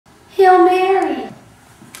Hail Mary.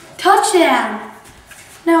 Touchdown.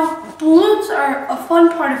 Now, balloons are a fun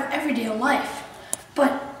part of everyday life,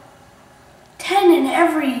 but 10 in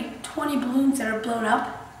every 20 balloons that are blown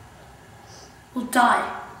up will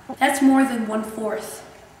die. That's more than 1/4.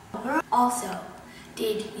 Also,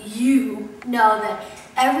 did you know that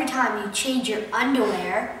every time you change your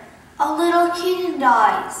underwear, a little kitten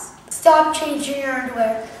dies? Stop changing your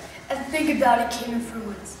underwear and think about a kitten for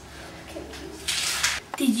once.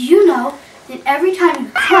 Did you know that every time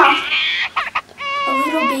you crump, a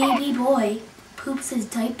little baby boy poops his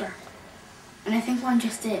diaper? And I think one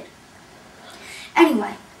just did.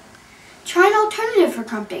 Anyway, try an alternative for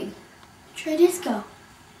crumping. Try disco.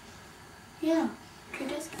 Yeah, try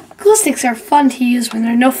disco. Glow sticks are fun to use when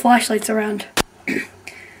there are no flashlights around.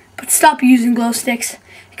 But stop using glow sticks,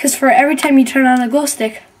 because for every time you turn on a glow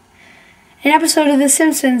stick, an episode of The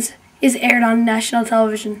Simpsons is aired on national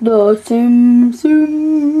television. The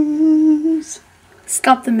Simpsons.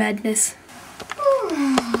 Stop the madness.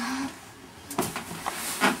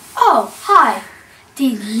 Oh, hi.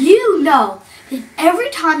 Did you know that every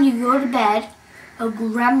time you go to bed, a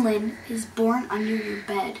gremlin is born under your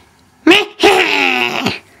bed?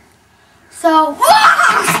 So,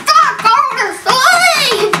 stop going to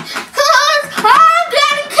sleep! Cause I'm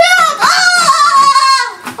getting killed!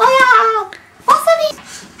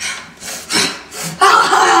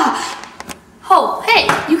 Oh, hey,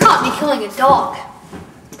 you caught me killing a dog.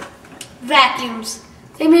 Vacuums.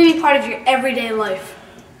 They may be part of your everyday life,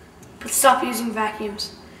 but stop using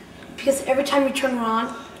vacuums, because every time you turn one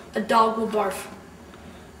on, a dog will barf.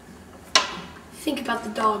 Think about the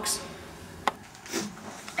dogs.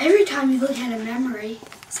 Every time you look at a memory,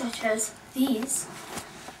 such as these,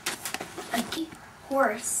 a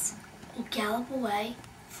horse will gallop away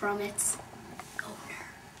from its owner.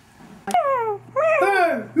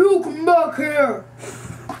 Hey, you come back here!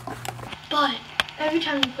 But every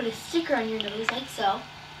time you put a sticker on your nose like so,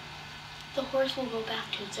 the horse will go back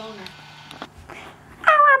to its owner.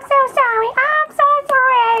 Oh, I'm so sorry. I'm so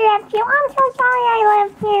sorry I left you. I'm so sorry I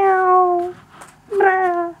left you.